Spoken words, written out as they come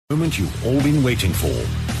Moment you've all been waiting for.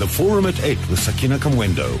 The Forum at 8 with Sakina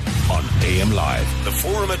Kamwendo on AM Live. The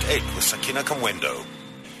Forum at 8 with Sakina Kamwendo.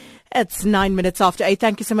 It's 9 minutes after 8.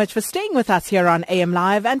 Thank you so much for staying with us here on AM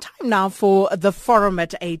Live. And time now for the Forum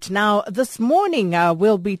at 8. Now, this morning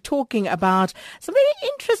we'll be talking about some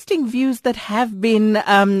very interesting views that have been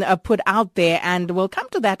put out there. And we'll come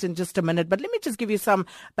to that in just a minute. But let me just give you some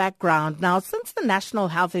background. Now, since the National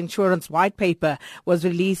Health Insurance White Paper was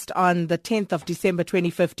released on the 10th of December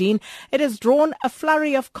 2015, it has drawn a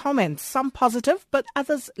flurry of comments, some positive, but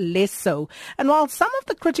others less so. And while some of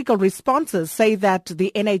the critical responses say that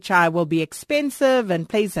the NHI will be expensive and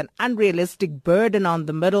place an unrealistic burden on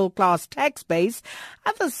the middle-class tax base,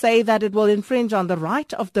 others say that it will infringe on the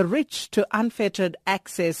right of the rich to unfettered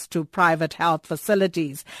access to private health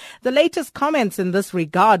facilities. The latest comments in this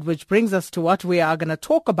regard, which brings us to what we are going to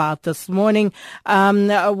talk about this morning,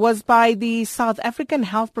 was by the South African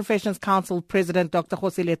Health Professions Council President Dr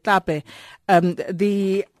Kgosi Letlape.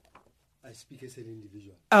 I speak as an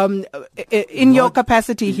individual. In your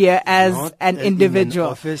capacity here as an individual.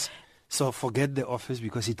 In an office, so forget the office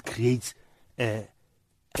because it creates a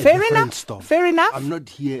Fair enough. storm. Fair enough. I'm not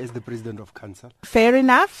here as the president of council. Fair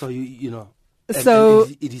enough. So you know. So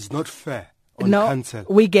it is not fair on no, council.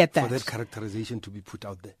 we get that. For that characterization to be put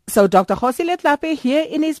out there. So Dr. Kgosi Letlape here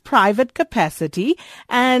in his private capacity.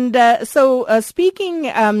 And speaking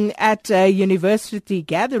at a university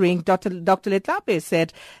gathering, Dr. Letlape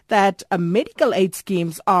said that medical aid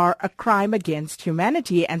schemes are a crime against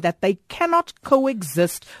humanity and that they cannot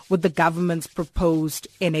coexist with the government's proposed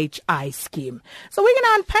NHI scheme. So we're going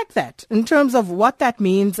to unpack that in terms of what that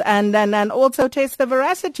means and also test the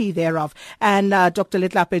veracity thereof. And Dr.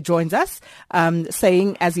 Letlape joins us.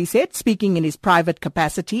 Saying, as he said, speaking in his private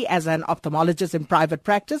capacity as an ophthalmologist in private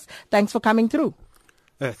practice. Thanks for coming through.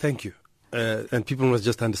 Thank you. And people must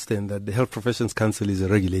just understand that the Health Professions Council is a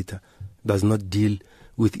regulator, does not deal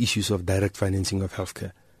with issues of direct financing of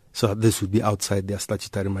healthcare. So this would be outside their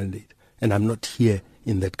statutory mandate. And I'm not here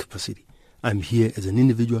in that capacity. I'm here as an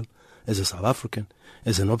individual, as a South African,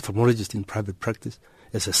 as an ophthalmologist in private practice,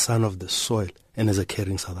 as a son of the soil, and as a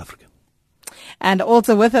caring South African. And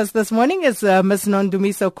also with us this morning is Ms.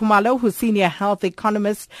 Nondumiso Khumalo, who's Senior Health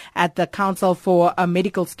Economist at the Council for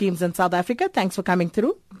Medical Schemes in South Africa. Thanks for coming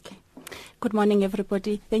through. Okay. Good morning,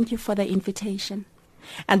 everybody. Thank you for the invitation.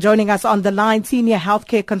 And joining us on the line, Senior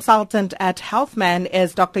Healthcare Consultant at HealthMan,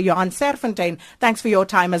 is Dr. Johann Serfontein. Thanks for your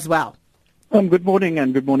time as well. Good morning,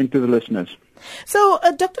 and good morning to the listeners. So,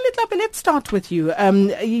 Dr. Letlape, let's start with you.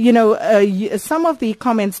 Some of the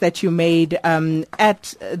comments that you made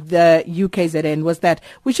at the UKZN was that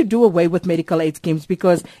we should do away with medical aid schemes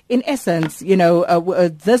because, in essence,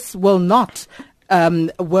 this will not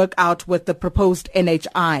work out with the proposed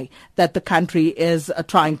NHI that the country is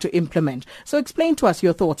trying to implement. So, explain to us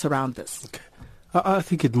your thoughts around this. Okay. I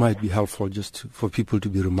think it might be helpful for people to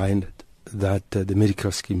be reminded that the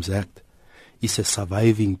Medical Schemes Act is a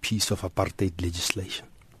surviving piece of apartheid legislation.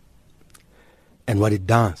 And what it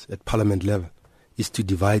does at parliament level is to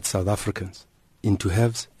divide South Africans into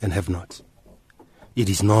haves and have-nots. It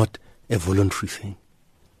is not a voluntary thing.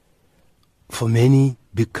 For many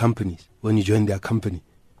big companies, when you join their company,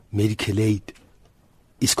 medical aid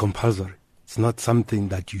is compulsory. It's not something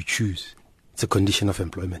that you choose. It's a condition of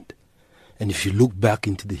employment. And if you look back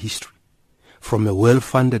into the history, from a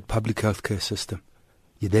well-funded public health care system,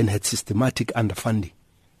 you then had systematic underfunding,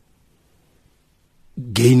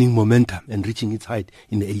 gaining momentum and reaching its height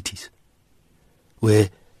in the 80s,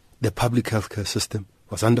 where the public healthcare system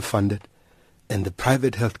was underfunded and the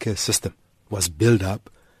private healthcare system was built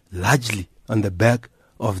up largely on the back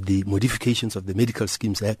of the modifications of the Medical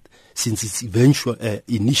Schemes Act since its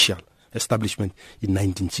initial establishment in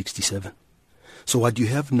 1967. So what you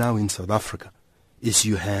have now in South Africa is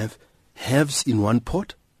you have haves in one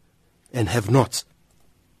pot and have-nots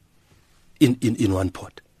in one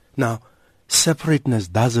pot. Now, separateness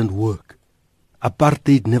doesn't work.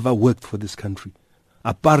 Apartheid never worked for this country.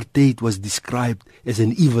 Apartheid was described as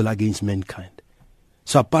an evil against mankind.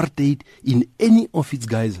 So apartheid in any of its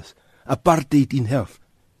guises, apartheid in health,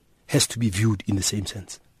 has to be viewed in the same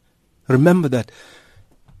sense. Remember that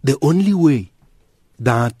the only way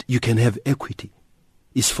that you can have equity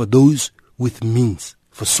is for those with means,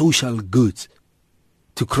 for social goods,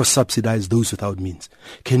 to cross-subsidize those without means.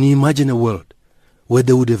 Can you imagine a world where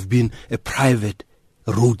there would have been a private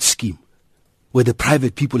road scheme, where the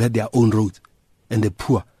private people had their own roads and the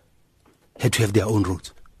poor had to have their own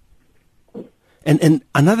roads? And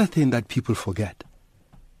another thing that people forget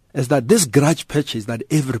is that this grudge purchase that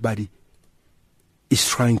everybody is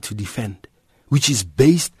trying to defend, which is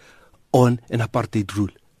based on an apartheid rule,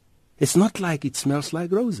 It's not like it smells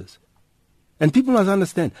like roses. And people must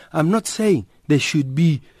understand, I'm not saying there should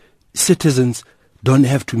be citizens don't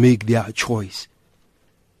have to make their choice.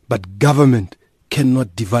 But government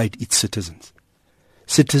cannot divide its citizens.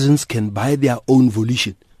 Citizens can, by their own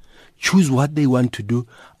volition, choose what they want to do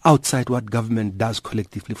outside what government does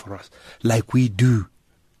collectively for us, like we do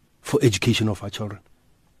for education of our children.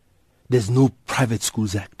 There's no Private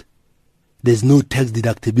Schools Act. There's no tax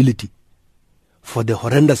deductibility for the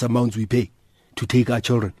horrendous amounts we pay to take our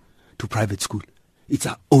children to private school. It's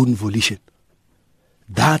our own volition.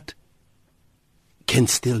 That can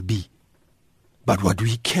still be. But what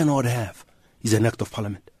we cannot have is an act of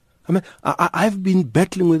parliament. I mean, I've been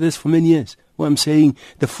battling with this for many years, where I'm saying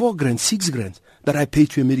the 4 grand, 6 grand that I pay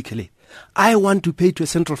to a medical aid, I want to pay to a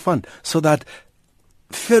central fund so that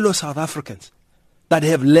fellow South Africans that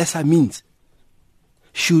have lesser means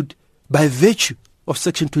should, by virtue of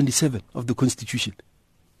Section 27 of the Constitution,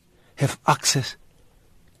 have access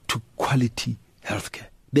to quality healthcare.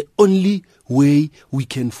 The only way we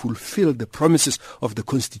can fulfill the promises of the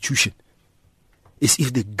Constitution is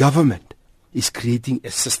if the government is creating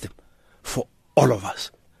a system for all of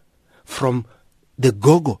us, from the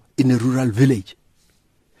gogo in a rural village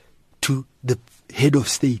to the head of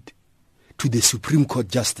state to the Supreme Court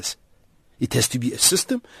justice. It has to be a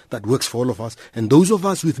system that works for all of us, and those of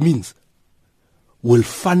us with means will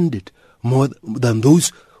fund it more than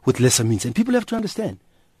those with lesser means. And people have to understand,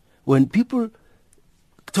 when people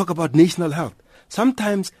talk about national health,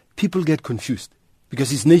 sometimes people get confused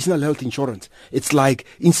because it's national health insurance. It's like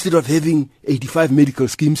instead of having 85 medical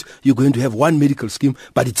schemes, you're going to have one medical scheme,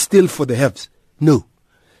 but it's still for the haves. No,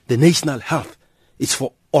 the national health is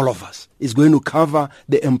for all of us. It's going to cover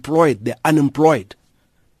the employed, the unemployed,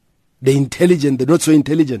 the intelligent, the not so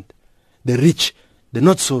intelligent, the rich, the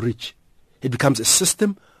not so rich. It becomes a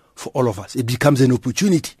system for all of us. It becomes an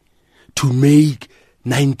opportunity to make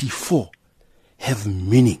 94 have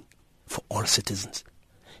meaning for all citizens.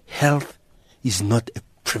 Health is not a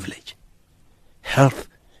privilege. Health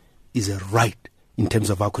is a right in terms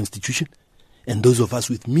of our constitution, and those of us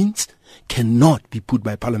with means cannot be put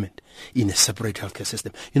by parliament in a separate healthcare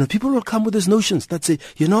system. You know, people will come with these notions that say,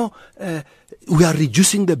 we are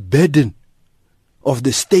reducing the burden of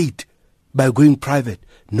the state by going private.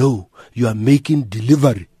 No, you are making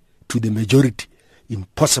delivery to the majority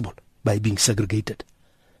impossible by being segregated.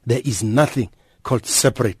 There is nothing called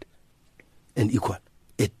separate and equal.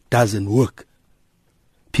 It doesn't work.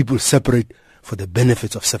 People separate for the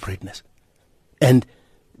benefits of separateness. And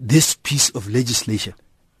this piece of legislation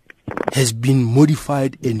has been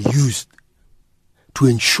modified and used to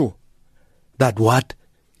ensure that what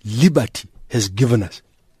liberty has given us,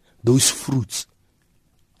 those fruits,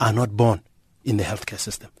 are not born in the healthcare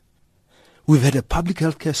system. We've had a public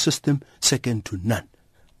healthcare system second to none.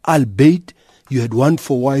 Albeit you had one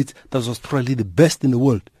for whites that was probably the best in the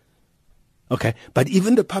world. Okay, but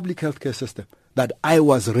even the public healthcare system that I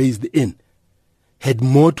was raised in had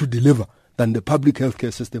more to deliver than the public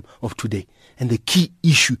healthcare system of today. And the key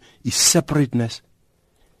issue is separateness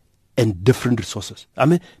and different resources. I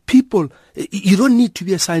mean, people, you don't need to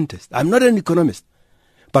be a scientist. I'm not an economist.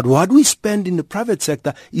 But what we spend in the private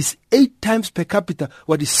sector is 8 times per capita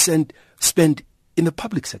what is spent in the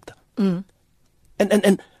public sector. Mm.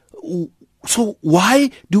 And so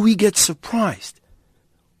why do we get surprised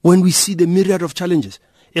when we see the myriad of challenges?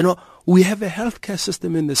 You know, we have a healthcare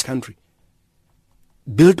system in this country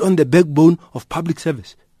built on the backbone of public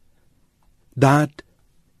service that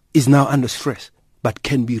is now under stress but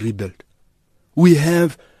can be rebuilt. We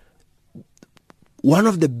have one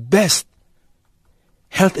of the best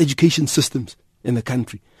health education systems in the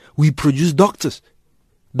country. We produce doctors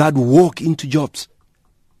that walk into jobs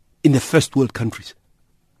in the first world countries,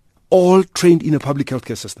 all trained in a public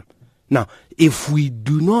healthcare system. Now, if we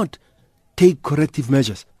do not take corrective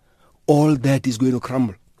measures, all that is going to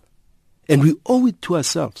crumble. And we owe it to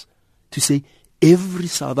ourselves to say every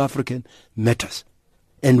South African matters,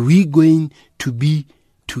 and we're going to be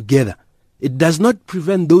together. It does not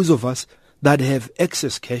prevent those of us that have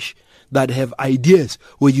excess cash, that have ideas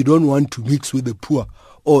where you don't want to mix with the poor,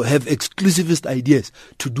 or have exclusivist ideas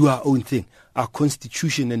to do our own thing. Our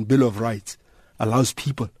Constitution and Bill of Rights allows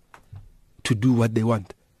people to do what they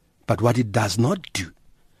want. But what it does not do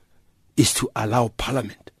is to allow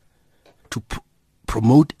Parliament to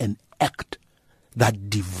promote an act that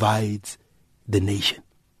divides the nation.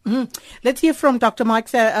 Mm. Let's hear from Dr.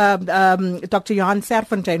 Dr. Johann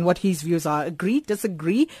Serfontein, what his views are. Agree,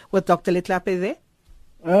 disagree with Dr. Letlape there?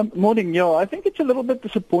 Morning, yeah. I think it's a little bit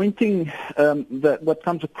disappointing that what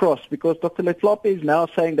comes across, because Dr. Letlape is now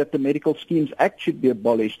saying that the Medical Schemes Act should be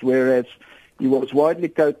abolished, whereas he was widely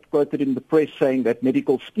quoted in the press saying that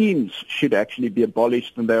medical schemes should actually be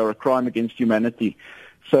abolished and they are a crime against humanity.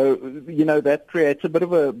 So, that creates a bit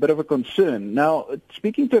of a concern. Now,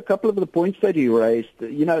 speaking to a couple of the points that he raised,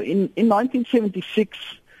 in 1976,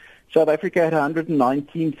 South Africa had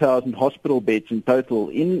 119,000 hospital beds in total.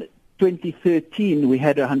 In 2013, we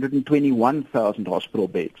had 121,000 hospital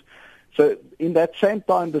beds. So in that same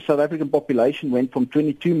time, the South African population went from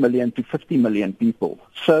 22 million to 50 million people.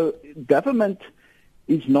 So government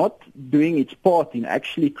is not doing its part in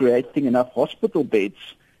actually creating enough hospital beds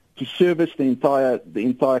to service the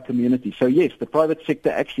entire community. So yes, the private sector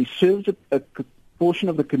actually serves a portion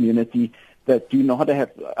of the community that do not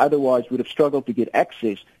have, otherwise would have struggled to get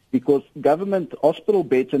access, because government hospital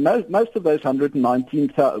beds, and most of those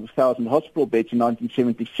 119,000 hospital beds in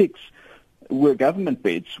 1976 were government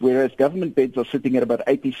beds, whereas government beds are sitting at about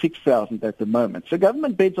 86,000 at the moment. So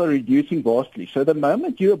government beds are reducing vastly. So the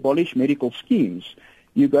moment you abolish medical schemes,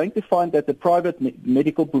 you're going to find that the private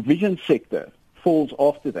medical provision sector falls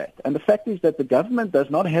after that. And the fact is that the government does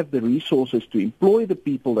not have the resources to employ the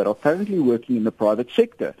people that are currently working in the private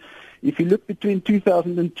sector. If you look between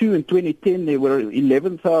 2002 and 2010, there were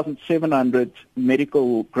 11,700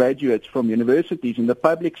 medical graduates from universities, and the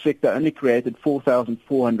public sector only created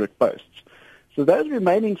 4,400 posts. So those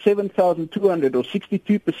remaining 7,200 or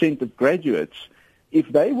 62% of graduates, if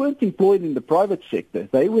they weren't employed in the private sector,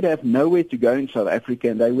 they would have nowhere to go in South Africa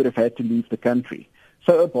and they would have had to leave the country.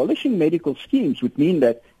 So abolishing medical schemes would mean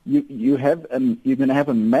that you're going to have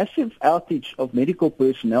a massive outage of medical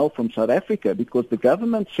personnel from South Africa, because the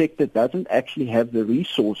government sector doesn't actually have the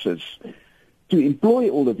resources to employ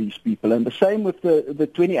all of these people. And the same with the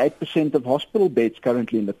 28% of hospital beds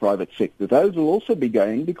currently in the private sector. Those will also be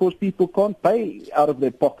going because people can't pay out of their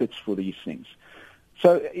pockets for these things.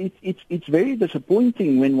 So it's very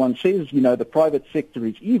disappointing when one says, the private sector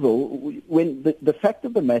is evil, when the fact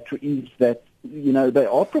of the matter is that, they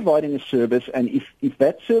are providing a service, and if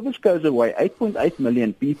that service goes away, 8.8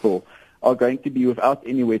 million people are going to be without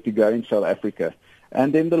anywhere to go in South Africa.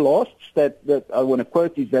 And then the last stat that I want to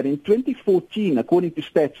quote is that in 2014, according to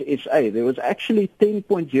Stats SA, there was actually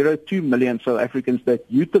 10.02 million South Africans that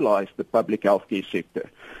utilized the public healthcare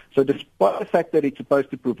sector. So despite the fact that it's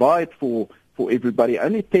supposed to provide for everybody,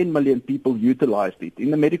 only 10 million people utilized it.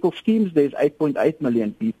 In the medical schemes, there's 8.8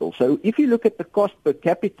 million people. So if you look at the cost per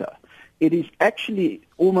capita, it is actually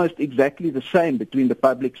almost exactly the same between the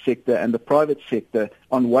public sector and the private sector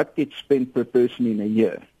on what gets spent per person in a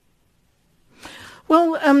year.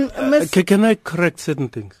 Well, can I correct certain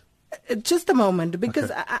things? Just a moment,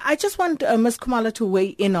 because okay. I just want Ms. Khumalo to weigh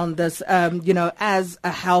in on this, as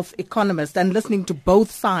a health economist and listening to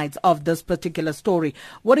both sides of this particular story.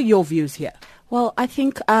 What are your views here? Well, I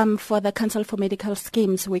think for the Council for Medical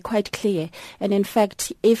Schemes, we're quite clear. And in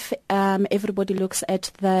fact, if everybody looks at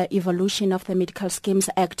the evolution of the Medical Schemes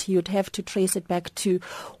Act, you'd have to trace it back to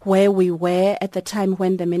where we were at the time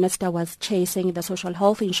when the minister was chasing the social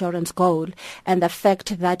health insurance goal, and the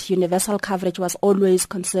fact that universal coverage was always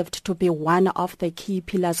conceived to be one of the key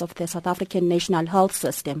pillars of the South African national health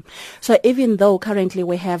system. So even though currently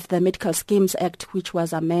we have the Medical Schemes Act, which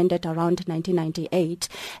was amended around 1998,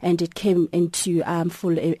 and it came into impact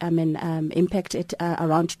it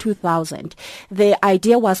around 2000. The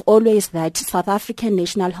idea was always that South African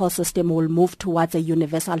national health system will move towards a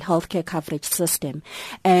universal healthcare coverage system.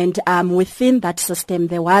 And within that system,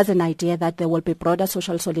 there was an idea that there will be broader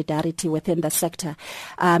social solidarity within the sector.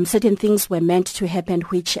 Certain things were meant to happen,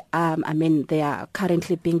 which, they are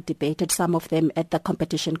currently being debated, some of them at the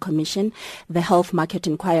Competition Commission, the Health Market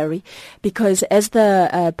Inquiry, because as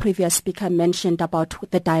the previous speaker mentioned about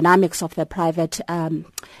the dynamics of the private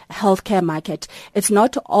healthcare market, it's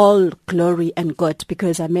not all glory and good,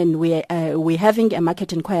 because we're having a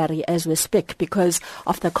market inquiry as we speak because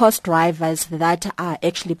of the cost drivers that are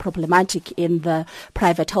actually problematic in the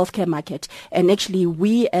private healthcare market. And actually,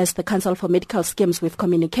 we as the Council for Medical Schemes, we've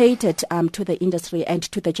communicated to the industry and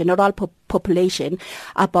to the general population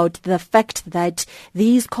about the fact that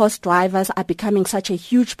these cost drivers are becoming such a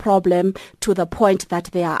huge problem to the point that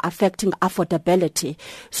they are affecting affordability.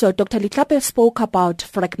 So Dr. Letlape spoke about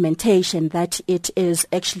fragmentation, that it is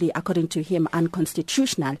actually, according to him,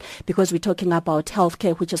 unconstitutional, because we're talking about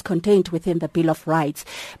healthcare which is contained within the Bill of Rights.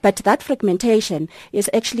 But that fragmentation is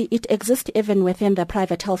actually, it exists even within the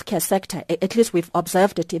private healthcare sector. At least we've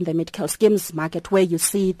observed it in the medical schemes market, where you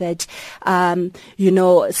see that,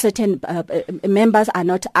 certain members are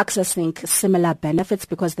not accessing similar benefits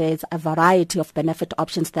because there's a variety of benefit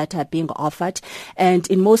options that are being offered. And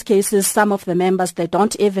in most cases, some of the members, they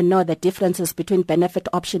don't even know the difference differences between benefit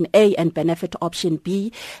option A and benefit option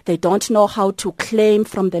B. They don't know how to claim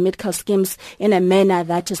from the medical schemes in a manner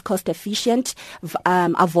that is cost efficient,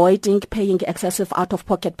 avoiding paying excessive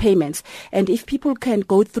out-of-pocket payments. And if people can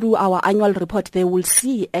go through our annual report, they will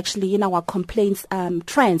see actually in our complaints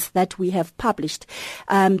trends that we have published,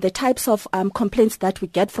 the types of complaints that we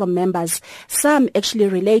get from members. Some actually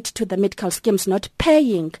relate to the medical schemes not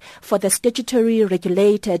paying for the statutory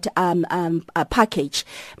regulated package.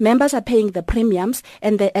 Members are paying the premiums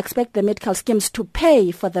and they expect the medical schemes to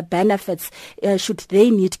pay for the benefits should they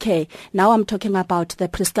need care. Now I'm talking about the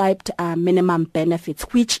prescribed minimum benefits,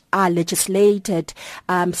 which are legislated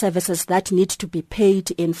services that need to be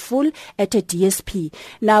paid in full at a DSP.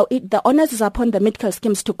 Now the onus is upon the medical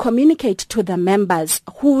schemes to communicate to the members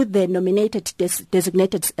who the nominated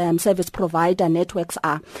designated service provider networks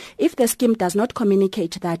are. If the scheme does not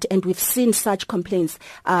communicate that, and we've seen such complaints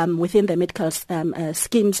within the medical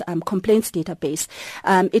schemes complaints database,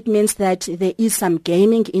 it means that there is some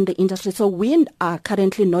gaming in the industry. So we are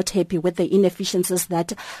currently not happy with the inefficiencies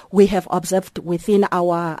that we have observed within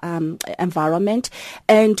our environment,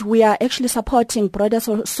 and we are actually supporting broader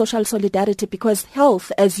social solidarity because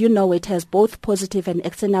health, as you know, it has both positive and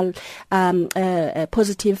external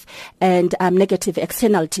positive and negative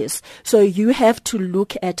externalities. So you have to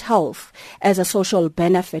look at health as a social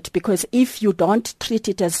benefit, because if you don't treat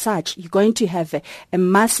it as such, you're going to have a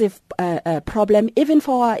massive problem even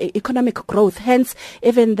for our economic growth. Hence,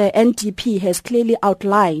 even the NDP has clearly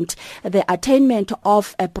outlined the attainment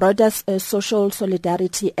of a broader social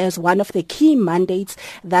solidarity as one of the key mandates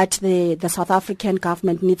that the South African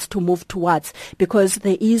government needs to move towards, because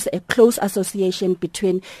there is a close association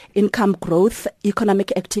between income growth,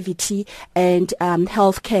 economic activity, and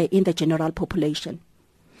healthcare in the general population.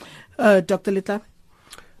 Dr. Letlape?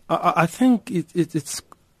 I think it's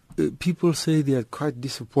people say they are quite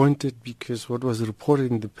disappointed because what was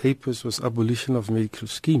reported in the papers was abolition of medical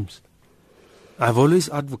schemes. I've always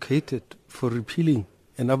advocated for repealing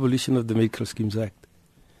and abolition of the Medical Schemes Act.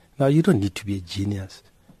 Now, you don't need to be a genius.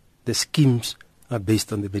 The schemes are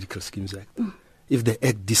based on the Medical Schemes Act. If the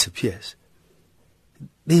act disappears,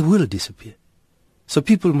 they will disappear. So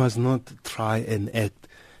people must not try and act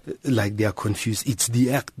like they are confused. It's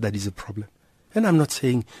the act that is a problem. And I'm not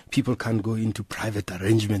saying people can't go into private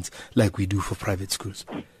arrangements like we do for private schools,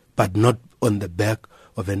 but not on the back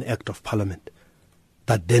of an act of parliament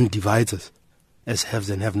that then divides us as haves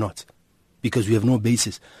and have-nots, because we have no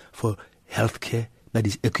basis for healthcare that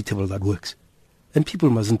is equitable, that works. And people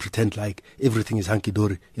mustn't pretend like everything is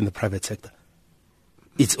hunky-dory in the private sector.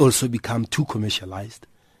 It's also become too commercialized.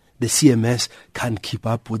 The CMS can't keep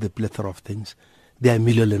up with the plethora of things. There are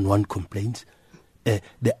 1,000,001 complaints.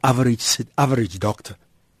 The average doctor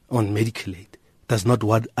on medical aid does not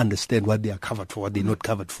understand what they are covered for, what they're not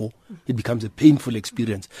covered for. It becomes a painful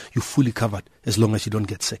experience. You're fully covered as long as you don't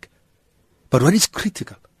get sick. But what is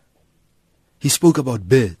critical, he spoke about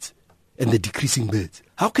birds and the decreasing birds.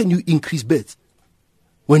 How can you increase birds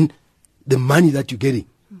when the money that you're getting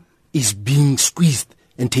is being squeezed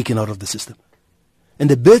and taken out of the system?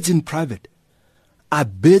 And the birds in private are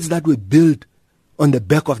birds that were built on the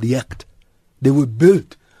back of the act. They were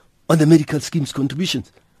built on the medical schemes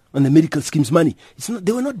contributions, on the medical schemes money.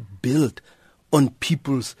 They were not built on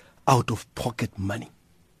people's out-of-pocket money.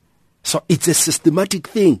 So it's a systematic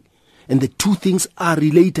thing, and the two things are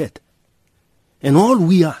related. And all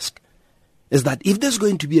we ask is that if there's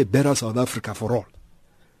going to be a better South Africa for all,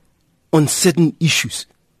 on certain issues,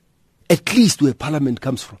 at least where Parliament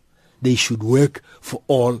comes from, they should work for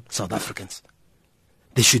all South Africans.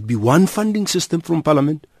 There should be one funding system from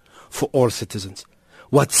Parliament for all citizens.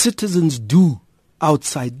 What citizens do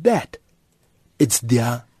outside that, it's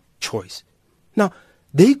their choice. Now,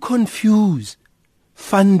 they confuse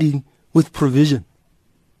funding with provision.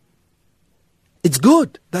 It's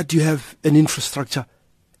good that you have an infrastructure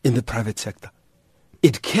in the private sector.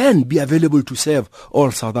 It can be available to serve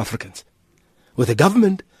all South Africans, with a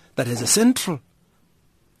government that has a central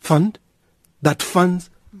fund that funds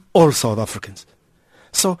all South Africans.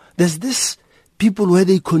 So there's this people where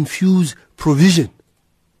they confuse provision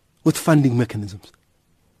with funding mechanisms.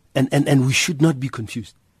 And we should not be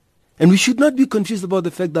confused. And we should not be confused about the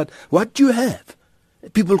fact that what you have,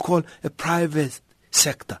 people call a private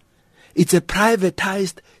sector. It's a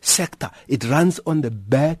privatized sector. It runs on the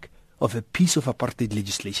back of a piece of apartheid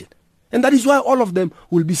legislation. And that is why all of them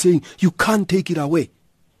will be saying, you can't take it away.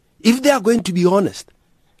 If they are going to be honest,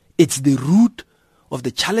 it's the root of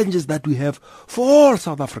the challenges that we have for all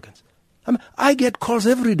South Africans. I get calls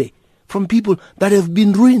every day from people that have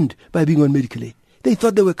been ruined by being on medical aid. They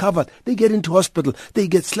thought they were covered. They get into hospital. They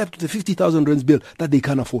get slapped with a 50,000 rands bill that they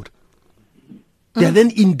can't afford. They are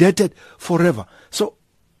then indebted forever. So,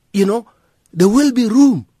 there will be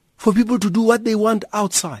room for people to do what they want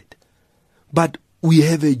outside. But we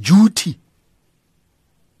have a duty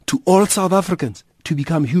to all South Africans to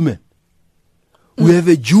become human. We have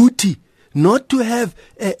a duty not to have,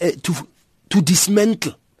 to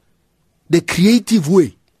dismantle the creative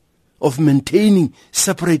way of maintaining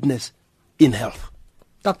separateness in health.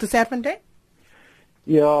 Dr. Serfontein?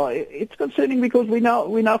 Yeah, it's concerning because we're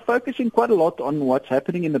now focusing quite a lot on what's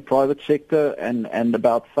happening in the private sector and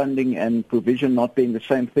about funding and provision not being the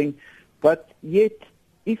same thing. But yet,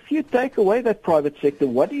 if you take away that private sector,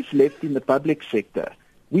 what is left in the public sector?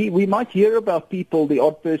 We might hear about people, the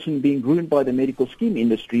odd person being ruined by the medical scheme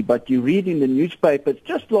industry, but you read in the newspapers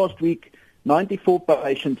just last week, 94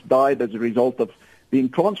 patients died as a result of being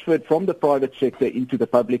transferred from the private sector into the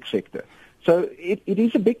public sector. So it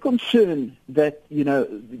is a big concern that,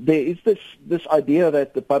 there is this idea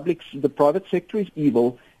that the private sector is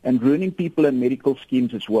evil and ruining people and medical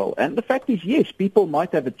schemes as well. And the fact is, yes, people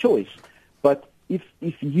might have a choice, but if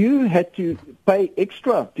you had to pay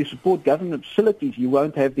extra to support government facilities, you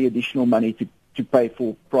won't have the additional money to pay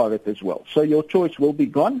for private as well. So your choice will be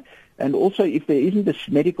gone. And also, if there isn't this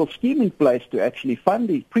medical scheme in place to actually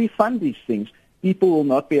pre-fund these things, people will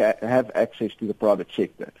not have access to the private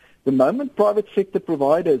sector. The moment private sector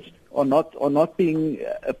providers are not being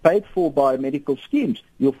paid for by medical schemes,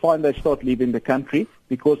 you'll find they start leaving the country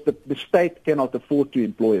because the state cannot afford to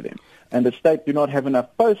employ them, and the state do not have enough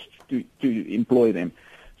posts to employ them.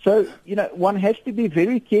 So, one has to be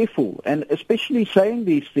very careful, and especially saying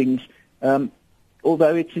these things,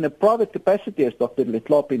 although it's in a private capacity, as Dr.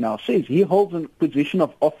 Letlape now says, he holds a position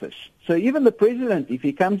of office. So even the president, if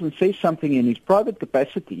he comes and says something in his private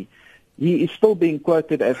capacity, he is still being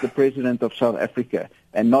quoted as the president of South Africa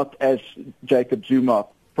and not as Jacob Zuma,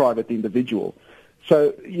 private individual.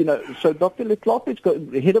 So, so Dr. Letlape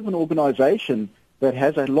is the head of an organization that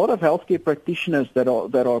has a lot of healthcare practitioners that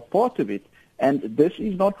are part of it, and this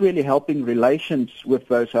is not really helping relations with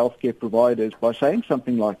those healthcare providers by saying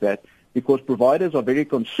something like that, because providers are very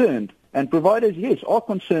concerned, and providers, yes, are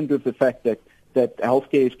concerned with the fact that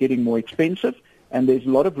healthcare is getting more expensive. And there's a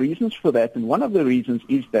lot of reasons for that, and one of the reasons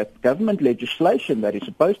is that government legislation that is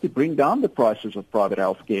supposed to bring down the prices of private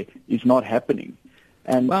healthcare is not happening.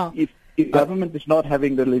 And if government is not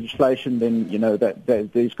having the legislation, then that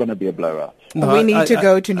there's going to be a blowout. We need to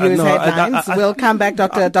go to news headlines. We'll come back,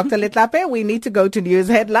 Dr. Letlape. We need to go to news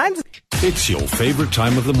headlines. It's your favorite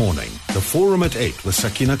time of the morning. The Forum at 8 with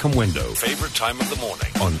Sakina Kamwendo. Favorite time of the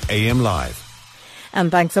morning on AM Live. And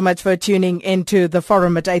thanks so much for tuning into the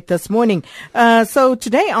Forum at 8 this morning. So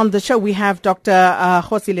today on the show, we have Dr.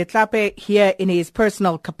 Kgosi Letlape here in his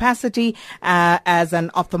personal capacity as an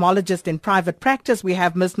ophthalmologist in private practice. We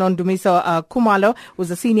have Ms. Nondumiso Khumalo, who's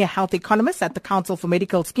a senior health economist at the Council for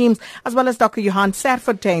Medical Schemes, as well as Dr. Johann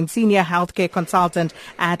Serfontein, senior healthcare consultant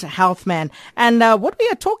at HealthMan. And what we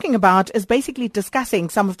are talking about is basically discussing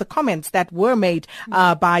some of the comments that were made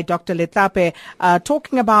by Dr. Letlape,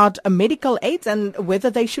 talking about medical aids and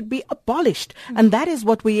whether they should be abolished. And that is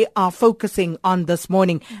what we are focusing on this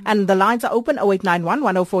morning. And the lines are open, 0891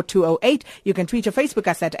 104 208. You can tweet or Facebook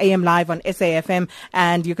us at AM Live on SAFM.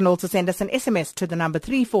 And you can also send us an SMS to the number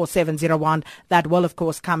 34701. That will, of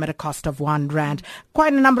course, come at a cost of R1.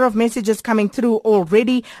 Quite a number of messages coming through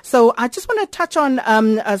already. So I just want to touch on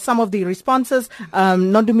some of the responses.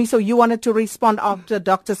 Nondumiso, you wanted to respond after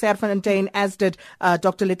Dr. Serfontein, as did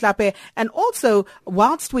Dr. Letlape. And also,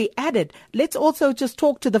 whilst we added, let's also just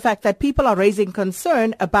talk to the fact that people are raising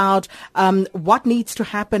concern about what needs to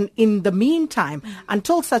happen in the meantime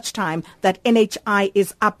until such time that NHI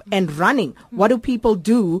is up and running. What do people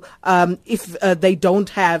do if they don't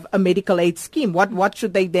have a medical aid scheme? What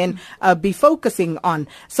should they then be focusing on?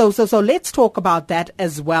 So let's talk about that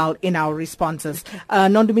as well in our responses.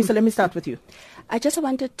 Nondumiso, let me start with you. I just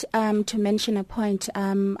wanted to mention a point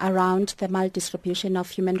around the maldistribution of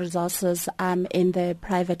human resources in the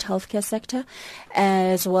private healthcare sector,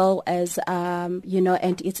 as well as,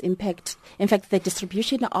 and its impact. In fact, the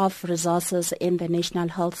distribution of resources in the national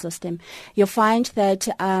health system. You find that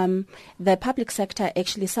the public sector,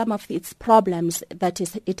 actually, some of its problems that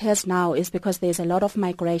it has now is because there's a lot of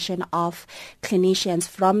migration of clinicians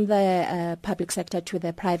from the public sector to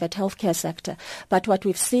the private healthcare sector. But what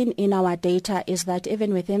we've seen in our data is is that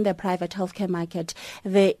even within the private healthcare market,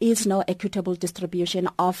 there is no equitable distribution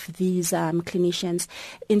of these clinicians.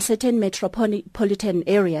 In certain metropolitan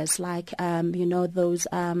areas, like those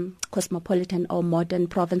cosmopolitan or modern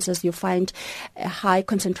provinces, you find a high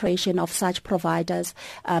concentration of such providers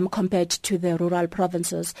compared to the rural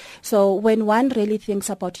provinces. So when one really thinks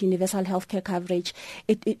about universal healthcare coverage,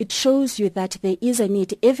 it shows you that there is a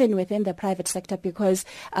need even within the private sector, because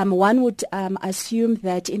one would assume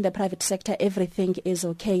that in the private sector everything is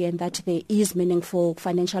okay and that there is meaningful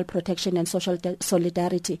financial protection and social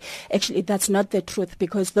solidarity. Actually, that's not the truth,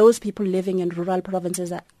 because those people living in rural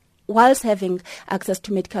provinces whilst having access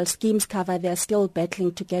to medical schemes cover, they're still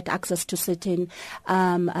battling to get access to certain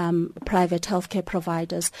private healthcare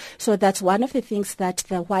providers. So that's one of the things that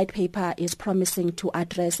the white paper is promising to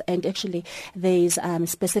address. And actually, there's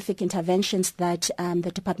specific interventions that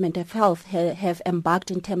the Department of Health have embarked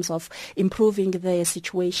in terms of improving the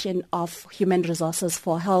situation of human resources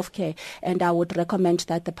for healthcare. And I would recommend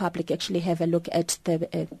that the public actually have a look at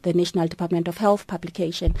the National Department of Health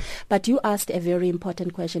publication. But you asked a very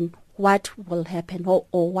important question. What will happen or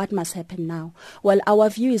what must happen now? Well, our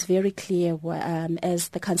view is very clear as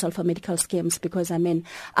the Council for Medical Schemes, because,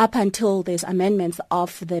 up until there's amendments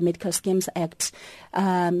of the Medical Schemes Act,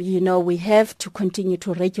 we have to continue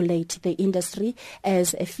to regulate the industry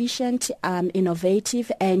as efficient,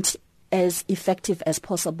 innovative, and as effective as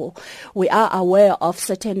possible. We are aware of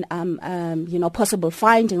certain, possible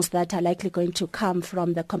findings that are likely going to come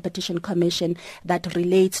from the Competition Commission that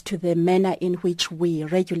relates to the manner in which we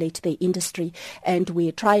regulate the industry, and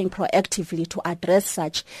we're trying proactively to address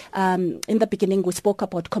such. In the beginning, we spoke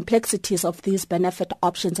about complexities of these benefit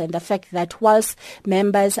options and the fact that whilst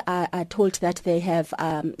members are told that they have,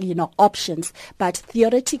 options, but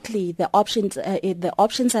theoretically the options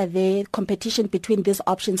are there, competition between these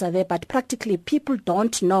options are there, but practically people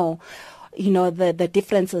don't know the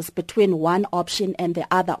differences between one option and the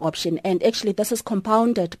other option. And actually this is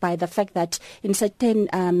compounded by the fact that in certain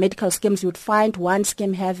medical schemes you'd find one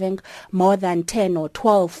scheme having more than 10 or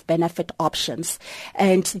 12 benefit options.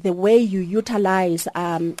 And the way you utilize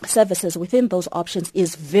services within those options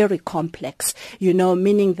is very complex,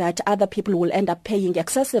 meaning that other people will end up paying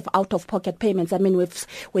excessive out-of-pocket payments.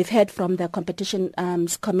 We've heard from the Competition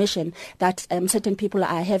Commission that certain people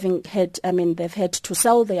they've had to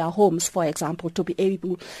sell their homes, for example, to be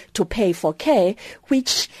able to pay for care,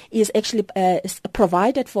 which is actually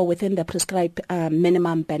provided for within the prescribed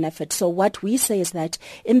minimum benefit. So what we say is that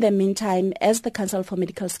in the meantime, as the Council for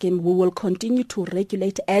Medical Scheme, we will continue to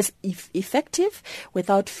regulate as effective,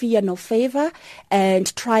 without fear nor favor,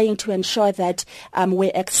 and trying to ensure that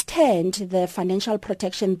we extend the financial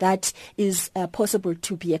protection that is possible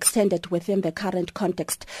to be extended within the current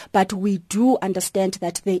context. But we do understand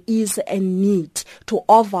that there is a need to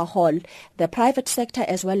overhaul the private sector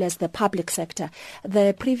as well as the public sector.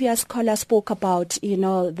 The previous caller spoke about,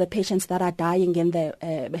 the patients that are dying in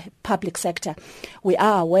the public sector. We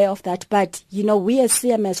are aware of that, but, we as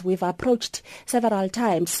CMS, we've approached several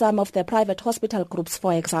times some of the private hospital groups,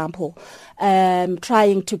 for example,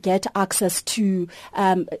 trying to get access to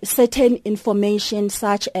certain information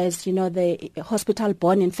such as, the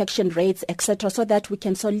hospital-borne infection rates, etc., so that we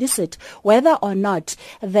can solicit whether or not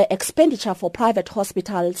the expenditure for private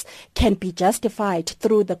hospitals can be justified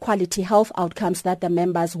through the quality health outcomes that the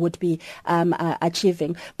members would be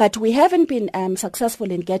achieving. But we haven't been successful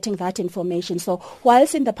in getting that information. So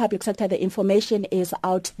whilst in the public sector the information is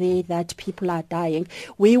out there that people are dying,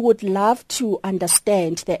 we would love to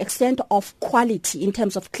understand the extent of quality in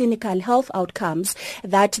terms of clinical health outcomes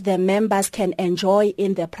that the members can enjoy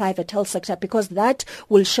in the private health sector, because that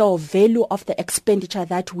will show value of the expenditure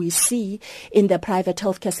that we see in the private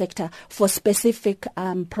healthcare sector for specific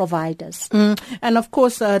providers. And of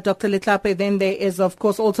course, Dr. Letlape, then there is, of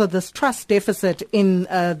course, also this trust deficit in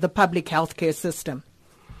the public healthcare system.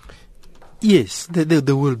 Yes,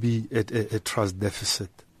 there will be a trust deficit.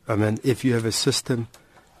 If you have a system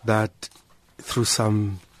that through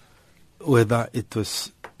whether it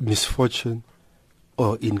was misfortune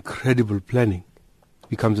or incredible planning,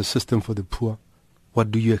 becomes a system for the poor,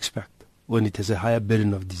 what do you expect? When it has a higher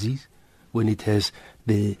burden of disease, when it has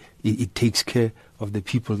it takes care of the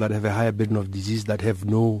people that have a higher burden of disease, that have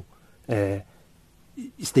no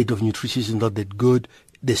state of nutrition is not that good.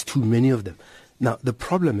 There's too many of them. Now, the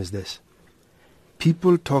problem is this.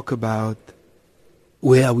 People talk about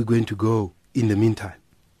where are we going to go in the meantime.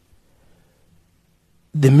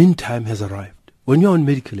 The meantime has arrived. When you're on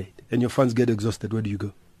medical aid and your funds get exhausted, where do you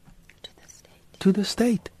go? To the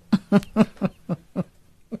state.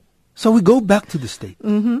 So we go back to the state.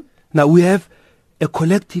 Mm-hmm. Now we have a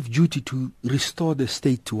collective duty to restore the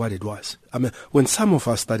state to what it was. I mean, when some of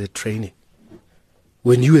us started training,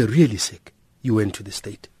 when you were really sick, you went to the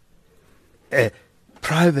state. A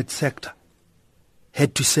private sector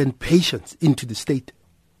had to send patients into the state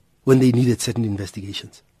when they needed certain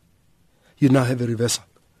investigations. You now have a reversal.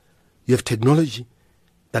 You have technology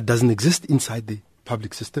that doesn't exist inside the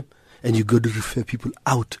public system, and you go to refer people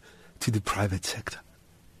out to the private sector.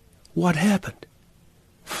 What happened?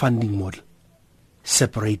 Funding model,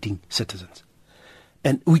 separating citizens.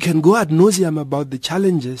 And we can go ad nauseum about the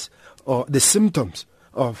challenges or the symptoms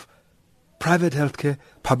of private healthcare,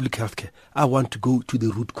 public healthcare. I want to go to the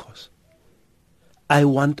root cause. I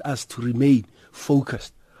want us to remain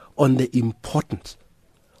focused on the importance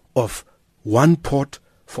of one port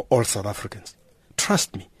for all South Africans.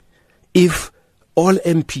 Trust me, if all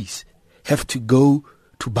MPs have to go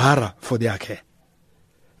to Bara for their care,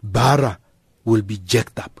 Bara will be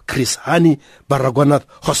jacked up. Chris Hani Baragwanath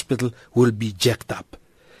Hospital will be jacked up.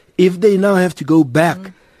 If they now have to go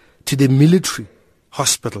back to the military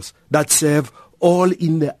hospitals that serve all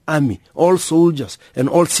in the army, all soldiers and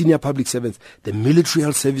all senior public servants, the military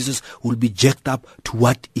health services will be jacked up to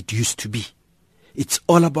what it used to be. It's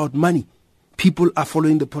all about money. People are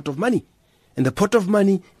following the pot of money. And the pot of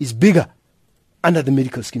money is bigger under the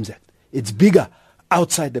Medical Schemes Act. It's bigger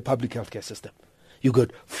outside the public healthcare system. You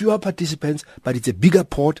got fewer participants, but it's a bigger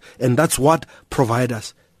pot, and that's what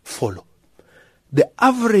providers follow. The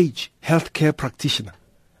average healthcare practitioner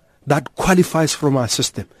that qualifies from our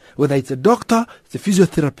system, whether it's a doctor, it's a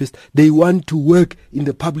physiotherapist, they want to work in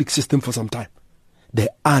the public system for some time. There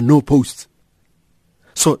are no posts.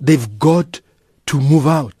 So they've got to move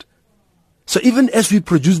out. So even as we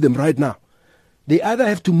produce them right now, they either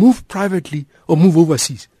have to move privately or move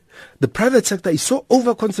overseas. The private sector is so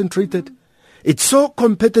over-concentrated, it's so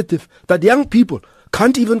competitive that young people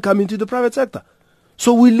can't even come into the private sector.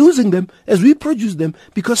 So we're losing them as we produce them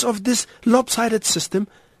because of this lopsided system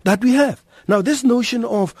that we have. Now, this notion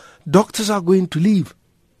of doctors are going to leave,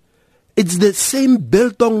 it's the same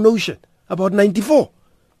Biltong notion about 94.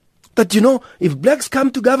 That, if blacks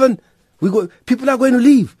come to govern, people are going to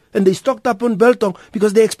leave. And they stocked up on Biltong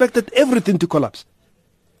because they expected everything to collapse.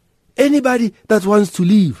 Anybody that wants to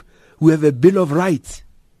leave, we have a Bill of Rights.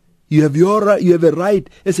 You have a right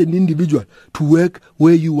as an individual to work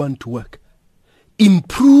where you want to work.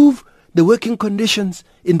 Improve the working conditions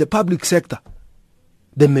in the public sector.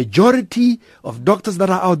 The majority of doctors that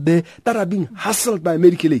are out there that are being hustled by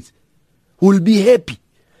medical aids will be happy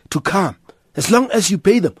to come. As long as you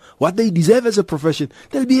pay them what they deserve as a profession,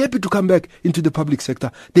 they'll be happy to come back into the public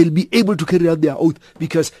sector. They'll be able to carry out their oath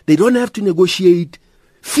because they don't have to negotiate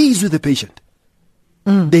fees with the patient.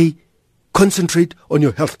 They concentrate on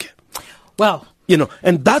your health care. Well,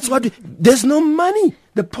 and that's what, there's no money.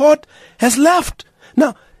 The pot has left.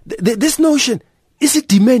 Now, this notion, is it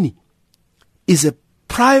Dimeni? Is a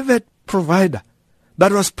private provider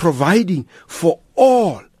that was providing for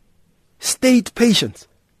all state patients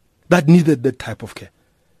that needed that type of care.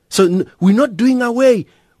 So we're not doing away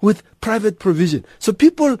with private provision. So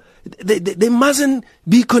people, they mustn't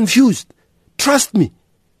be confused. Trust me.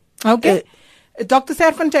 Okay. Dr.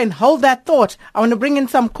 Serfontein, hold that thought. I want to bring in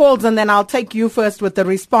some calls and then I'll take you first with the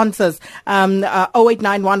responses.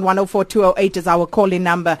 0891 104 208 is our call-in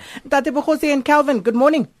number. Dr. Kgosi and Calvin, good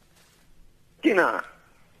morning. Tina.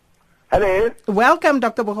 Hello. Welcome,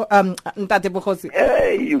 Dr. Kgosi.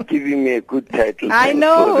 Hey, you're giving me a good title. I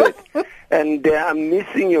know. And I'm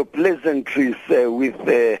missing your pleasantries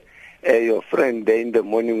with your friend there in the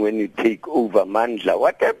morning when you take over Mandla.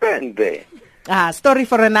 What happened there? Story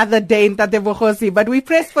for another day, Dr. Kgosi, but we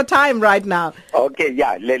press for time right now. Okay,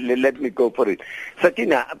 yeah, let me go for it.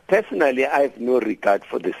 Sakina, personally, I have no regard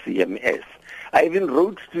for the CMS. I even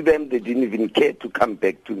wrote to them, they didn't even care to come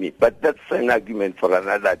back to me. But that's an argument for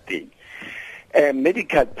another day.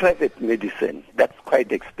 Private medicine, that's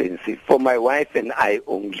quite expensive. For my wife and I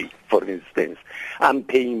only, for instance, I'm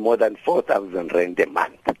paying more than 4,000 rand a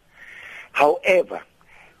month. However,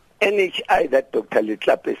 NHI that Dr.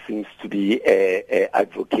 Letlape seems to be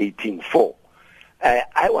advocating for,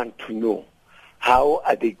 I want to know how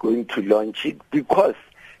are they going to launch it? Because,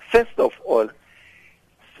 first of all,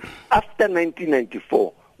 after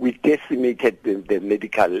 1994, we decimated the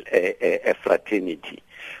medical fraternity.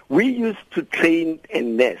 We used to train a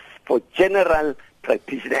nurse for general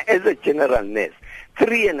practitioner as a general nurse,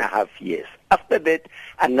 3.5 years. After that,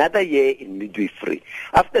 another year in midwifery.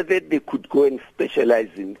 After that, they could go and specialize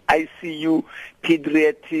in ICU,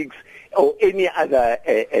 pediatrics, or any other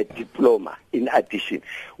diploma in addition.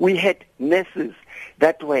 We had nurses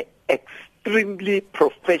that were extremely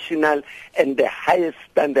professional and the highest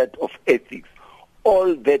standard of ethics.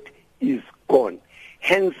 all that is gone.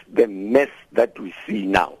 Hence the mess that we see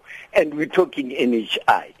now. And we're talking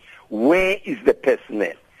NHI. Where is the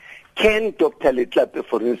personnel? Can Dr. Letlape,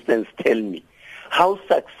 for instance, tell me how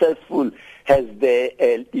successful has the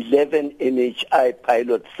 11 NHI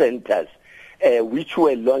pilot centers, which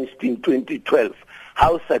were launched in 2012,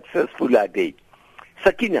 how successful are they?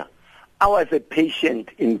 Sakina, I was a patient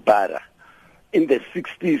in Bara in the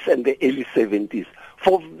 60s and the early 70s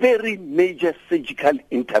for very major surgical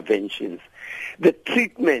interventions. The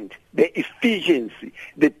treatment, the efficiency,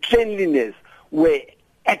 the cleanliness were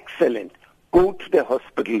excellent. Go to the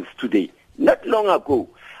hospitals today. Not long ago,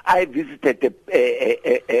 I visited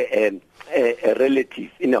a relative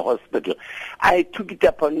in a hospital. I took it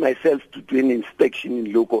upon myself to do an inspection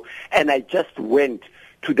in Logo, and I just went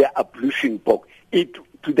to the ablution block. It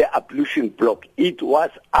was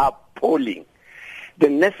appalling. The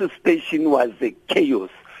nurses station was a chaos.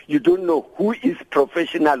 You don't know who is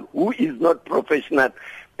professional, who is not professional.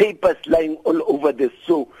 Papers lying all over the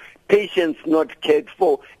so patients not cared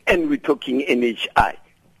for, and we're talking NHI.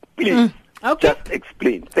 Please. Okay. Just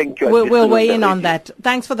explain. Thank you. We'll weigh in on that.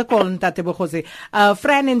 Thanks for the call, Ntate Kgosi.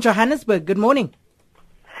 Fran in Johannesburg, good morning.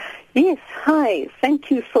 Yes, hi. Thank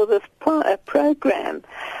you for this program.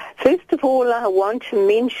 First of all, I want to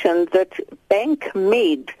mention that Bank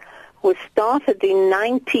Med was started in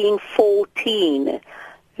 1914,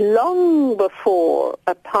 long before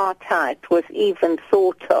apartheid was even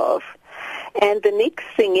thought of. And the next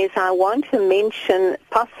thing is I want to mention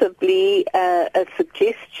possibly a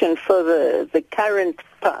suggestion for the current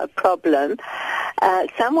problem.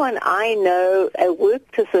 Someone I know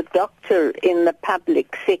worked as a doctor in the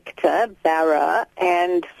public sector, Barra,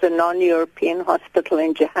 and the non-European hospital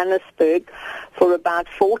in Johannesburg for about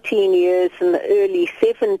 14 years in the early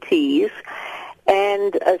 70s.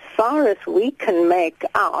 And as far as we can make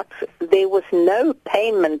out, there was no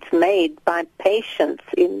payment made by patients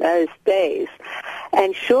in those days.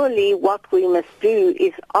 And surely what we must do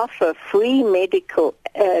is offer free medical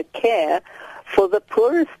care for the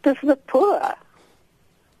poorest of the poor.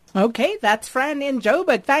 Okay, that's Fran in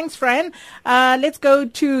Joburg. Thanks, Fran. Let's go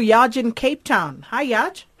to Yaj in Cape Town. Hi,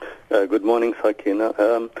 Yaj. Good morning, Sakina.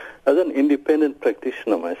 As an independent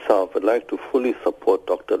practitioner myself, I'd like to fully support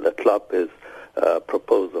Dr. Letlape's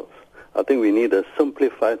proposals. I think we need a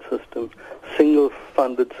simplified system,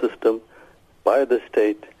 single-funded system by the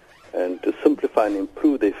state, and to simplify and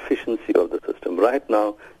improve the efficiency of the system. Right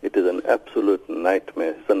now, it is an absolute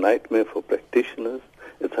nightmare. It's a nightmare for practitioners.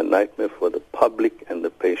 It's a nightmare for the public and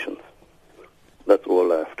the patients. That's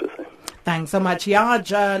all I have to say. Thanks so much,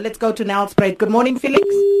 Yaj. Let's go to Nelspruit. Good morning, Felix.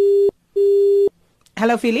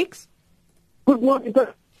 Hello, Felix. Good morning.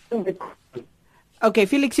 Okay,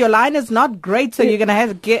 Felix, your line is not great, so you're going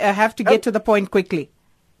to have to get to the point quickly.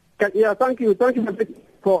 Yeah, thank you. Thank you for the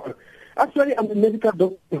call. Actually, I'm a medical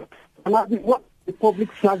doctor. And I've been working in public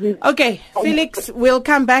service. Okay, Felix, we'll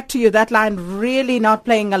come back to you. That line really not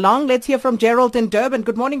playing along. Let's hear from Gerald in Durban.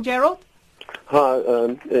 Good morning, Gerald. Hi,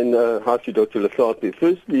 hi to Dr. Letlape.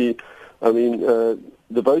 Firstly, I mean,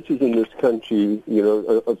 the voters in this country,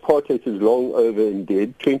 apartheid is long over and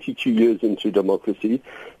dead, 22 years into democracy.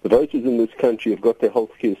 The voters in this country have got the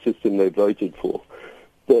healthcare system they voted for.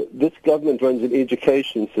 This government runs an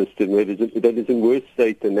education system that is in worse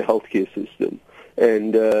state than the healthcare system.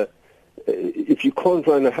 And if you can't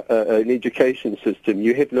run an education system,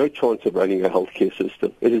 you have no chance of running a healthcare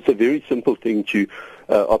system. It is a very simple thing to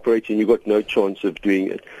operate, and you've got no chance of doing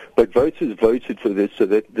it. But voters voted for this, so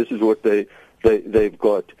that this is what they've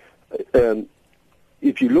got.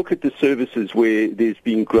 If you look at the services where there's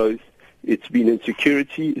been growth, it's been in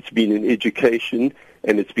security, it's been in education,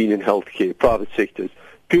 and it's been in healthcare, private sectors,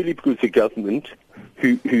 purely because the government,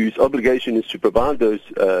 whose obligation is to provide those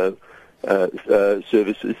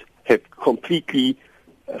services, have completely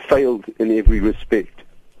failed in every respect.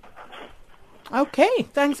 Okay,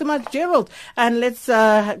 thanks so much, Gerald. And let's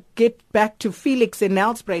get back to Felix in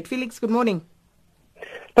Nelspruit. Felix, good morning.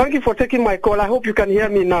 Thank you for taking my call. I hope you can hear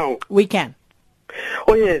me now. We can.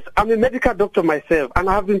 Oh, yes. I'm a medical doctor myself, and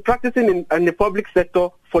I have been practicing in the public sector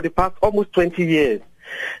for the past almost 20 years.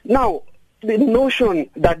 Now, the notion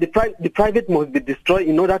that the private must be destroyed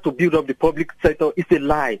in order to build up the public sector is a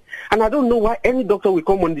lie. And I don't know why any doctor will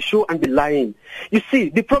come on the show and be lying. You see,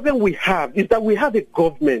 the problem we have is that we have a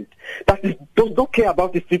government that don't care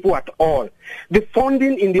about these people at all. The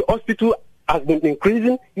funding in the hospital has been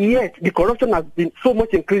increasing, yet the corruption has been so much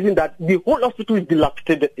increasing that the whole hospital is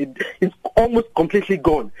dilapidated. It's almost completely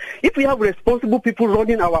gone. If we have responsible people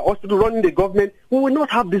running our hospital, running the government, we will not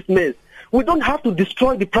have this mess. We don't have to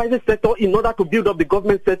destroy the private sector in order to build up the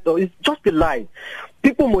government sector. It's just a lie.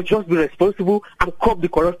 People must just be responsible and curb the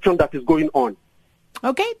corruption that is going on.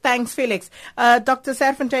 Okay, thanks, Felix. Dr.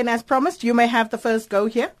 Serfontein, as promised, you may have the first go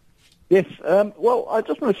here. Yes, well, I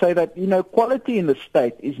just want to say that, quality in the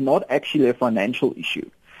state is not actually a financial issue.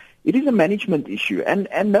 It is a management issue. And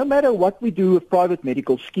no matter what we do with private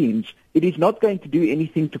medical schemes, it is not going to do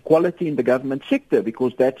anything to quality in the government sector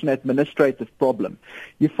because that's an administrative problem.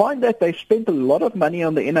 You find that they've spent a lot of money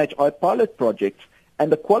on the NHI pilot projects,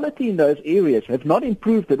 and the quality in those areas have not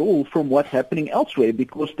improved at all from what's happening elsewhere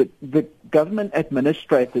because the government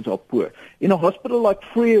administrators are poor. In a hospital like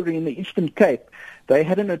Flurry in the Eastern Cape, they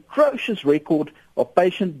had an atrocious record of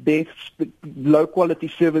patient deaths, low-quality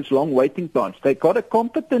service, long waiting times. They got a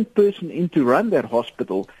competent person in to run that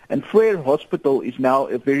hospital, and Flurry Hospital is now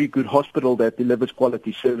a very good hospital that delivers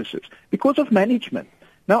quality services because of management.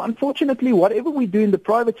 Now, unfortunately, whatever we do in the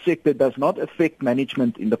private sector does not affect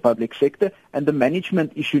management in the public sector, and the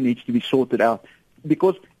management issue needs to be sorted out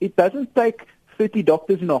because it doesn't take 30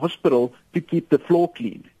 doctors in a hospital to keep the floor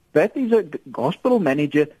clean. That is a hospital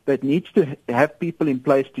manager that needs to have people in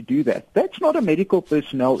place to do that. That's not a medical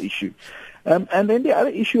personnel issue. And then the other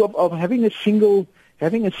issue of having a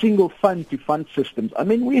single fund to fund systems. I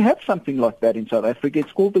mean, we have something like that in South Africa.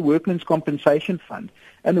 It's called the Workmen's Compensation Fund.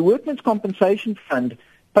 And the Workmen's Compensation Fund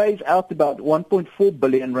pays out about 1.4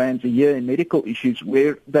 billion rand a year in medical issues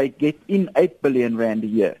where they get in 8 billion rand a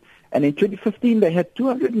year. And in 2015, they had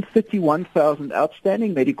 231,000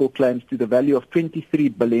 outstanding medical claims to the value of 23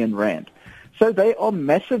 billion rand. So they are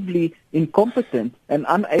massively incompetent and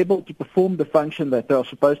unable to perform the function that they are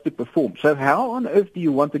supposed to perform. So how on earth do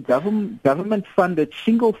you want a government-funded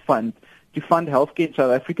single fund to fund healthcare in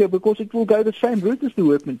South Africa? Because it will go the same route as the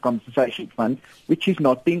Workmen's Compensation Fund, which is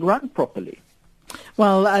not being run properly.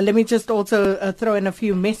 Well, let me just also throw in a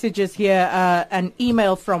few messages here. An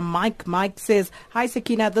email from Mike. Mike says, "Hi,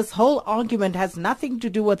 Sakina. This whole argument has nothing to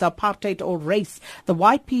do with apartheid or race. The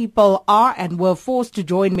white people are and were forced to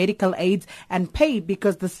join medical aids and pay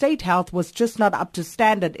because the state health was just not up to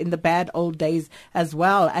standard in the bad old days as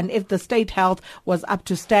well. And if the state health was up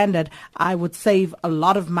to standard, I would save a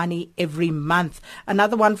lot of money every month."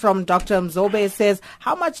 Another one from Dr. Mzobe says,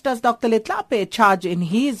 "How much does Dr. Letlape charge in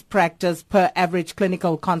his practice per average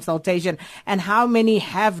clinical consultation, and how many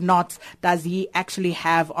have-nots does he actually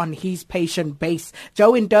have on his patient base?"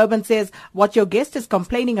 Joe in Durban says, "What your guest is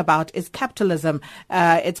complaining about is capitalism.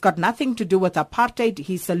 It's got nothing to do with apartheid.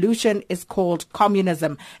 His solution is called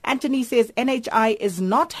communism." Anthony says, "NHI is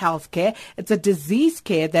not healthcare. It's a disease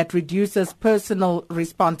care that reduces personal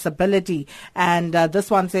responsibility." And this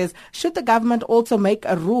one says, "Should the government also make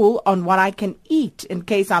a rule on what I can eat in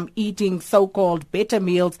case I'm eating so-called better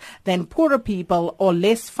meals than poorer people or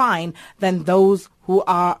less fine than those who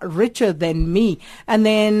are richer than me?" And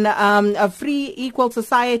then a Free Equal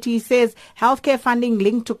Society says, "Healthcare funding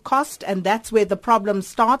linked to cost, and that's where the problem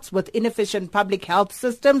starts with inefficient public health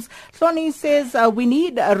systems." Hloni says, "We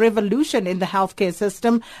need a revolution in the healthcare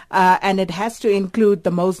system, and it has to include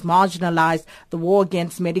the most marginalized. The war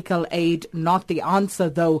against medical aid, not the answer,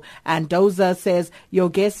 though." And Doza says, "Your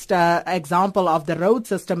guest example of the road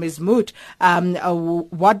system is moot.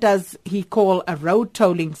 What does he call a road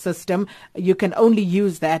tolling system? You can only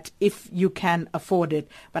use that if you can afford it."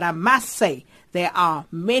 But I must say, there are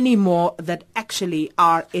many more that actually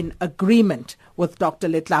are in agreement with Dr.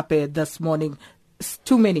 Letlape this morning.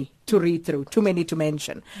 Too many to read through, too many to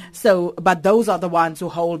mention. So, but those are the ones who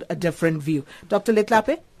hold a different view. Dr.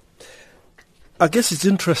 Letlape? I guess it's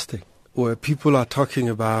interesting where people are talking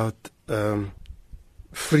about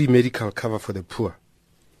free medical cover for the poor.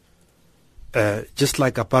 Just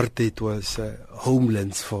like apartheid was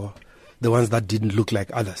homelands for the ones that didn't look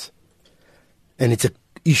like others. And it's an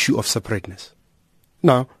issue of separateness.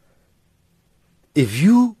 Now, if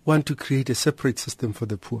you want to create a separate system for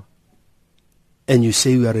the poor, and you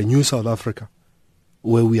say we are a new South Africa,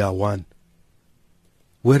 where we are one,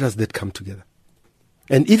 where does that come together?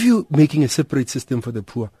 And if you're making a separate system for the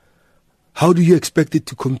poor, how do you expect it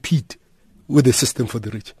to compete with the system for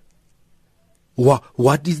the rich?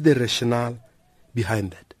 What is the rationale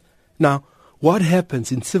behind that? Now, what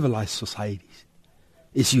happens in civilized societies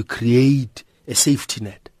is you create a safety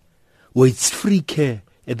net where it's free care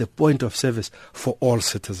at the point of service for all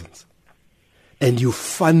citizens. And you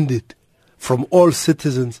fund it from all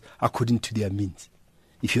citizens according to their means.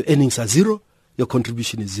 If your earnings are 0, your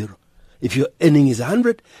contribution is 0. If your earning is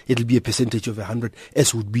 100, it'll be a percentage of 100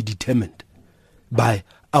 as would be determined by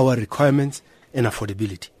our requirements and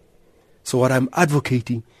affordability. So what I'm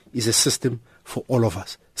advocating is a system for all of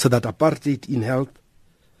us, so that apartheid in health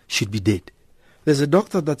should be dead. There's a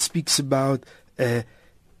doctor that speaks about, the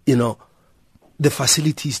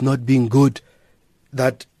facilities not being good,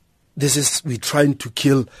 that we're trying to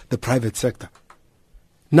kill the private sector.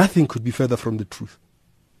 Nothing could be further from the truth.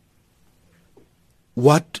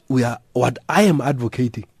 What I am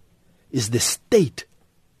advocating is the state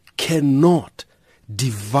cannot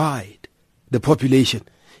divide the population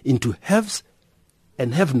into haves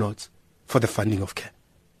and have-nots for the funding of care.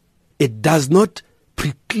 It does not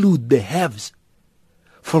preclude the haves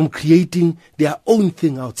from creating their own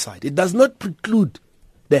thing outside. It does not preclude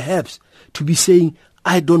the haves to be saying,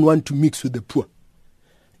 I don't want to mix with the poor.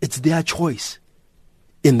 It's their choice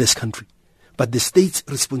in this country. But the state's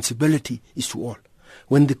responsibility is to all.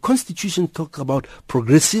 When the Constitution talks about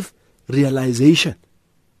progressive realization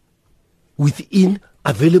within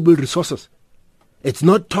available resources, it's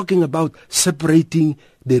not talking about separating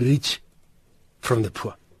the rich from the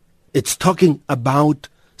poor. It's talking about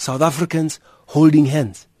South Africans holding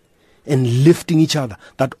hands and lifting each other,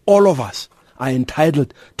 that all of us are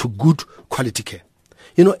entitled to good quality care.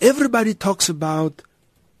 Everybody talks about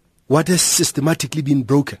what has systematically been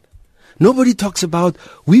broken. Nobody talks about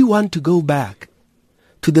we want to go back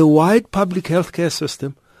to the white public healthcare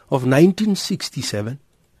system of 1967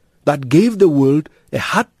 that gave the world a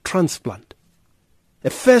heart transplant, a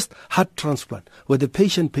first heart transplant, where the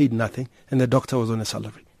patient paid nothing and the doctor was on a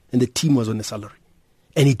salary and the team was on a salary.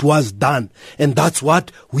 And it was done. And that's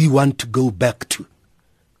what we want to go back to.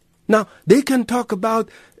 Now, they can talk about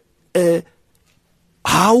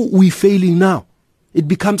how we're failing now. It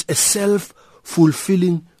becomes a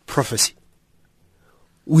self-fulfilling prophecy.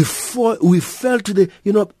 We fell to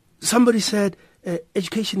the, somebody said,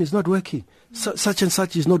 education is not working. Such and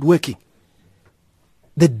such is not working.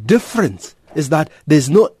 The difference is that there's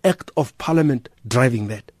no act of parliament driving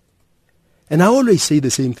that. And I always say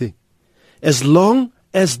the same thing. As long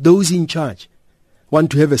as those in charge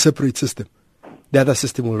want to have a separate system, the other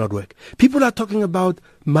system will not work. People are talking about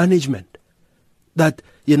management, that,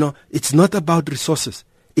 it's not about resources,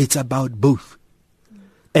 it's about both.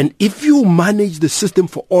 And if you manage the system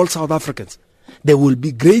for all South Africans, there will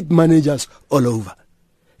be great managers all over.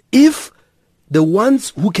 If the ones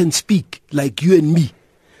who can speak, like you and me,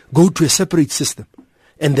 go to a separate system,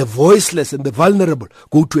 and the voiceless and the vulnerable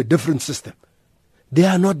go to a different system, they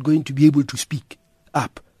are not going to be able to speak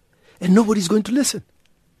up. And nobody's going to listen.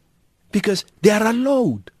 Because they are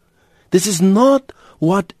allowed. This is not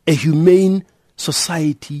what a humane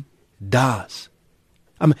society does.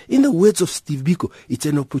 In the words of Steve Biko, it's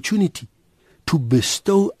an opportunity to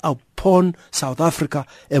bestow upon South Africa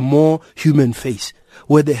a more human face,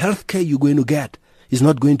 where the healthcare you're going to get is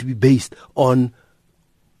not going to be based on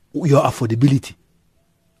your affordability,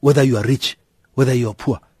 whether you are rich, whether you are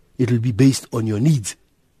poor. It will be based on your needs,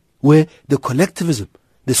 where the collectivism,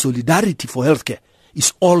 the solidarity for healthcare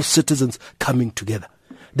is all citizens coming together.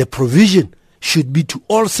 The provision should be to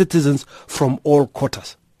all citizens from all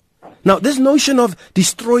quarters. Now, this notion of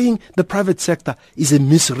destroying the private sector is a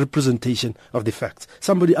misrepresentation of the facts.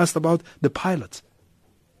 Somebody asked about the pilots.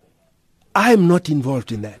 I am not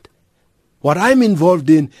involved in that. What I'm involved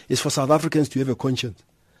in is for South Africans to have a conscience,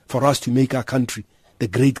 for us to make our country the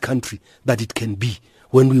great country that it can be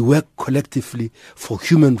when we work collectively for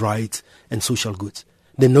human rights and social goods.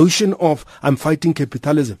 The notion of I'm fighting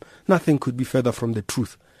capitalism, nothing could be further from the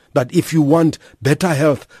truth. That if you want better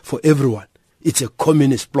health for everyone, it's a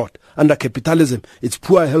communist plot. Under capitalism, it's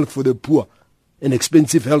poor health for the poor and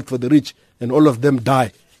expensive health for the rich, and all of them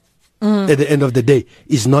die at the end of the day.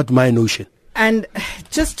 Is not my notion. And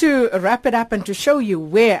just to wrap it up and to show you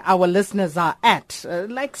where our listeners are at,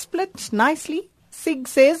 like split nicely, Sig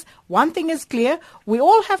says, one thing is clear, we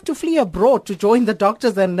all have to flee abroad to join the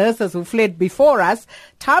doctors and nurses who fled before us.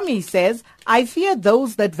 Tami says, I fear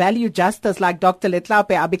those that value justice like Dr.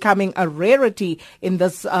 Letlape are becoming a rarity in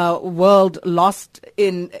this world lost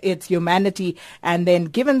in its humanity. And then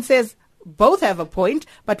Given says, both have a point,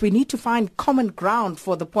 but we need to find common ground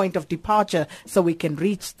for the point of departure so we can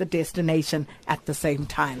reach the destination at the same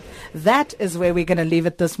time. That is where we're going to leave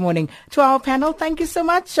it this morning. To our panel, thank you so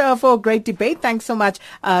much for a great debate. Thanks so much,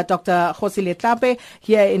 Dr. Kgosi Letlape,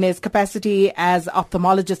 here in his capacity as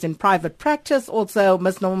ophthalmologist in private practice. Also,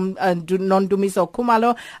 Ms. Nondumiso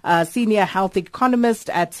Khumalo, senior health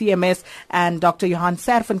economist at CMS, and Dr. Johann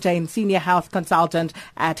Serfontein, senior health consultant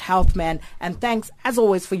at HealthMan. And thanks, as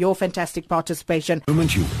always, for your fantastic participation. The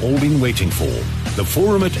moment you've all been waiting for. The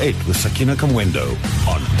Forum at 8 with Sakina Kamwendo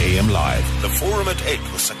on AM Live. The Forum at 8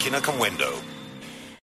 with Sakina Kamwendo.